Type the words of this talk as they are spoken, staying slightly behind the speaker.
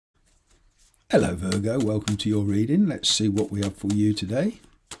Hello Virgo, welcome to your reading. Let's see what we have for you today.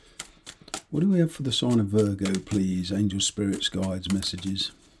 What do we have for the sign of Virgo, please? Angel, spirits, guides,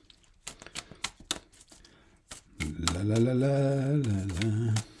 messages. La la la la la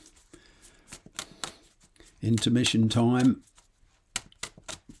la. Intermission time.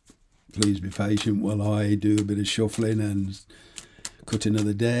 Please be patient while I do a bit of shuffling and cut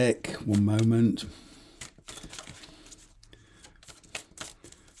another deck. One moment.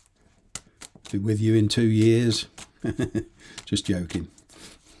 Be with you in 2 years. Just joking.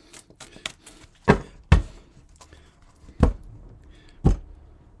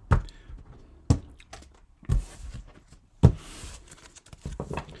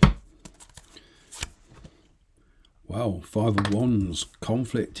 Wow, 5 of Wands,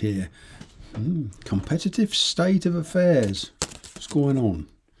 conflict here. Competitive state of affairs. What's going on?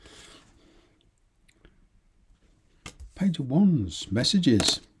 Page of Wands,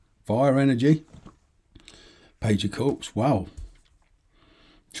 messages. Fire energy. Page of Cups. Wow.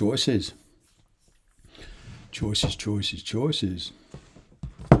 Choices. Choices, choices, choices.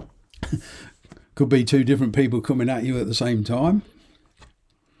 Could be 2 different people coming at you at the same time.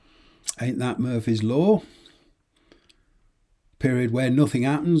 Ain't that Murphy's Law? Period where nothing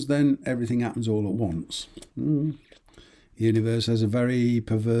happens, then everything happens all at once. The universe has a very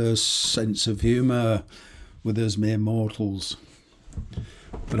perverse sense of humour with us mere mortals.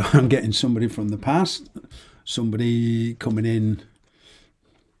 But I'm getting somebody from the past, somebody coming in.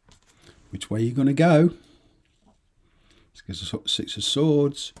 Which way are you going to go? It's 6 of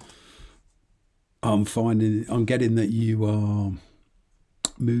Swords. I'm getting that you are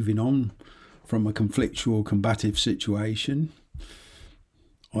moving on from a conflictual, combative situation.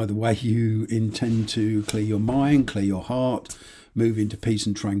 Either way, you intend to clear your mind, clear your heart, move into peace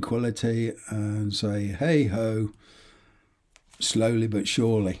and tranquility, and say, hey ho, slowly but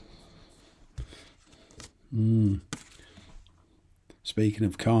surely. Speaking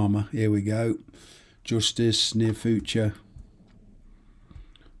of karma, here we go. Justice, near future.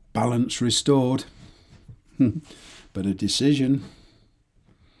 Balance restored. But a decision.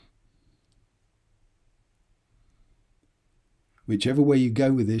 Whichever way you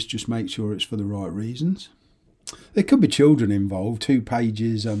go with this, just make sure it's for the right reasons. There could be children involved. 2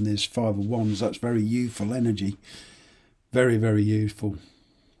 pages and this 5 of Wands. That's very youthful energy. Very, very youthful.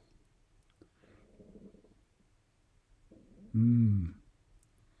 I'm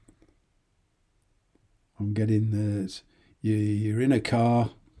getting that you're in a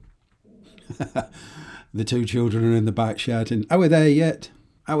car. The 2 children are in the back shouting, are we there yet?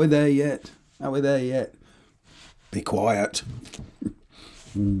 Are we there yet? Are we there yet? Be quiet.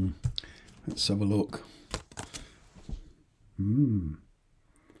 Let's have a look. King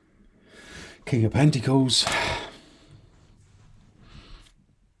of Pentacles.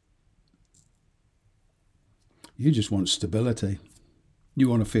 You just want stability. You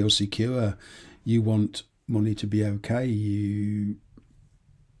want to feel secure. You want money to be okay. You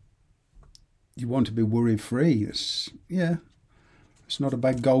want to be worry-free. It's not a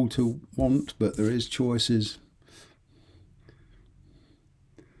bad goal to want, but there is choices.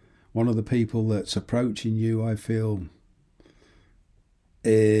 One of the people that's approaching you, I feel,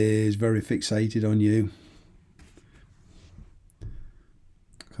 is very fixated on you.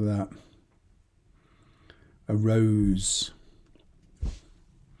 Look at that. A rose.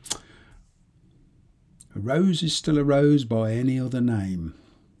 A rose is still a rose by any other name.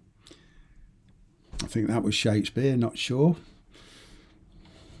 I think that was Shakespeare, not sure.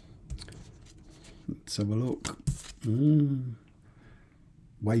 Let's have a look.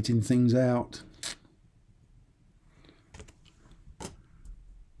 Waiting things out.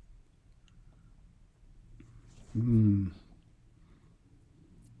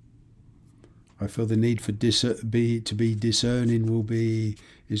 I feel the need for to be discerning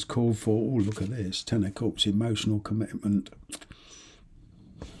is called for. Oh, look at this. 10 of Cups, emotional commitment.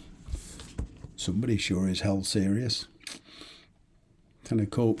 Somebody sure is hell serious. 10 of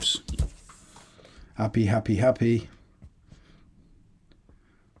Cups. Happy, happy, happy.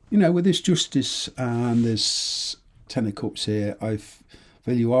 You know, with this Justice and this 10 of Cups here, I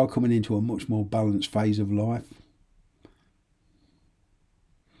feel you are coming into a much more balanced phase of life.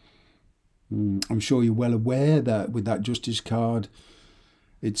 I'm sure you're well aware that with that Justice card,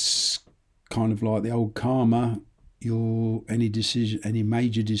 it's kind of like the old karma. Any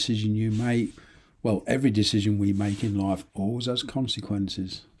major decision you make, well, every decision we make in life always has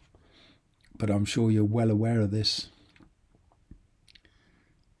consequences. But I'm sure you're well aware of this.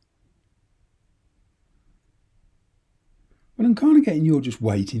 But I'm kind of getting you're just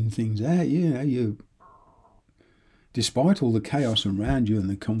waiting things out. You know, despite all the chaos around you and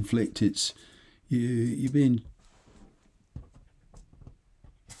the conflict, it's You're being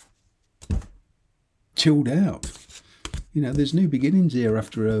chilled out. You know, there's new beginnings here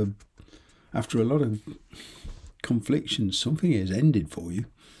after a lot of conflictions. Something has ended for you.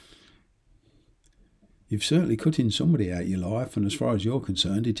 You've certainly cut in somebody out of your life, and as far as you're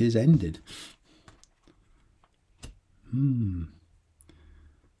concerned, it is ended.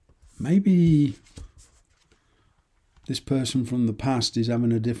 Maybe this person from the past is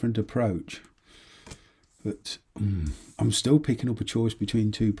having a different approach. But I'm still picking up a choice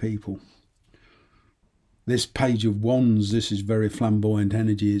between two people. This Page of Wands, this is very flamboyant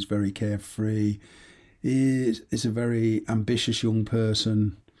energy, it's very carefree. It's a very ambitious young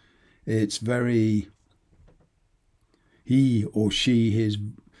person. It's very... He or she is...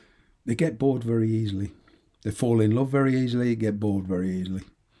 They get bored very easily. They fall in love very easily, get bored very easily.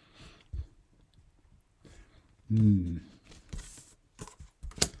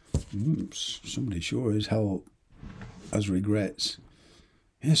 Somebody sure as hell has regrets.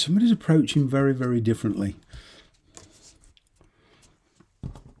 Yeah, somebody's approaching very, very differently.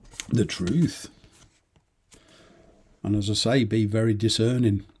 The truth. And as I say, be very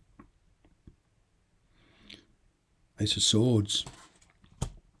discerning. Ace of Swords.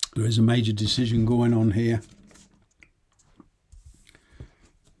 There is a major decision going on here.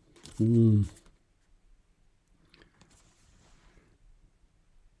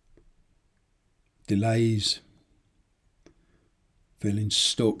 Delays. Feeling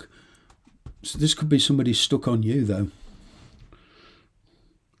stuck. So this could be somebody stuck on you, though.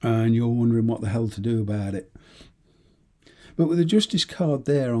 And you're wondering what the hell to do about it. But with the Justice card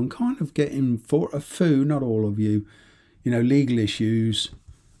there, I'm kind of getting, for a few, not all of you, you know, legal issues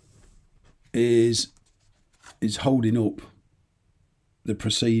is holding up the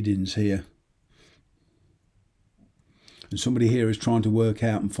proceedings here. And somebody here is trying to work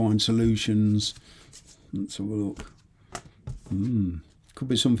out and find solutions. Let's have a look. Could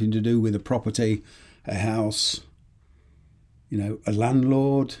be something to do with a property, a house, you know, a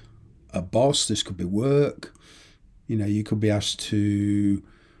landlord, a boss. This could be work. You know, you could be asked to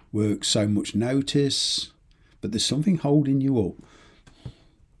work so much notice, but there's something holding you up.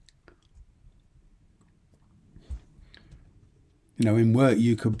 You know, in work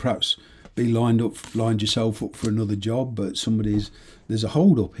you could perhaps be lined yourself up for another job, but there's a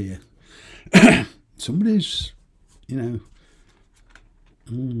hold up here. Somebody's, you know,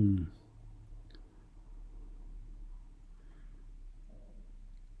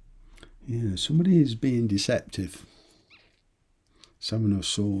 yeah, somebody is being deceptive. Seven of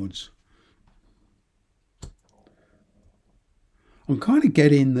Swords. I'm kind of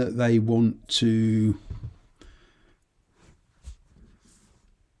getting that they want to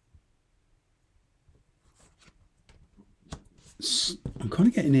I'm kind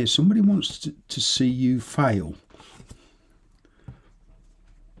of getting here, somebody wants to see you fail.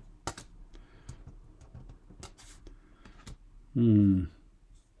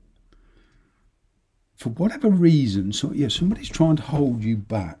 For whatever reason, so yeah, somebody's trying to hold you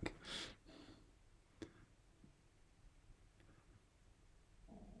back.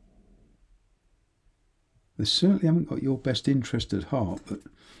 They certainly haven't got your best interest at heart, but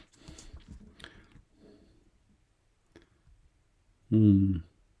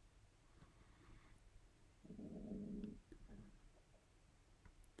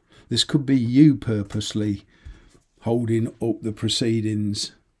this could be you purposely holding up the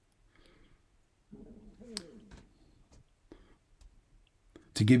proceedings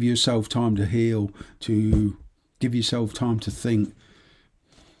to give yourself time to heal, to give yourself time to think.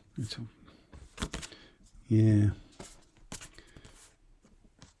 Yeah.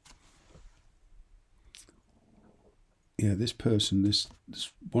 Yeah, this person, this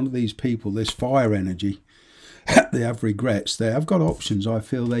one of these people, this fire energy, they have regrets. They have got options. I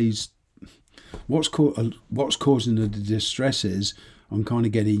feel what's causing the distress is I'm kind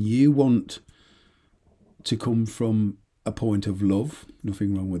of getting you want to come from a point of love.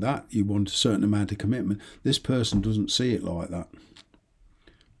 Nothing wrong with that. You want a certain amount of commitment. This person doesn't see it like that.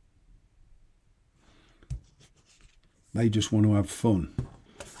 They just want to have fun.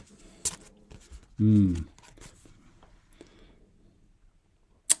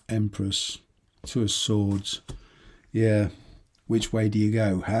 Empress, Two of Swords. Yeah, which way do you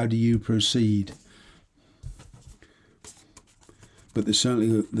go? How do you proceed? But there's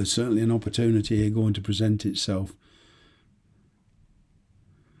certainly an opportunity here going to present itself.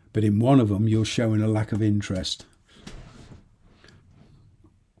 But in one of them, you're showing a lack of interest.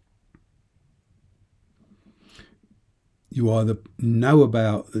 You either know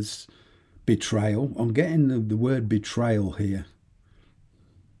about this betrayal. I'm getting the word betrayal here.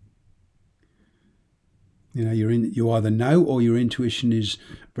 You know, you either know, or your intuition is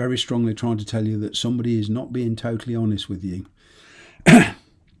very strongly trying to tell you that somebody is not being totally honest with you,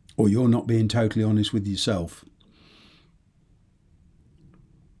 or you're not being totally honest with yourself.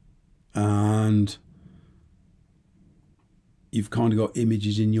 And you've kind of got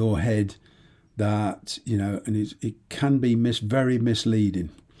images in your head that, you know, and it can be very misleading.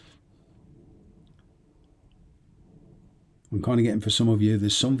 I'm kind of getting, for some of you,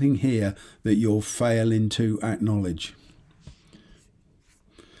 there's something here that you're failing to acknowledge.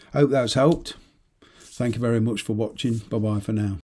 Hope that's helped. Thank you very much for watching. Bye bye for now.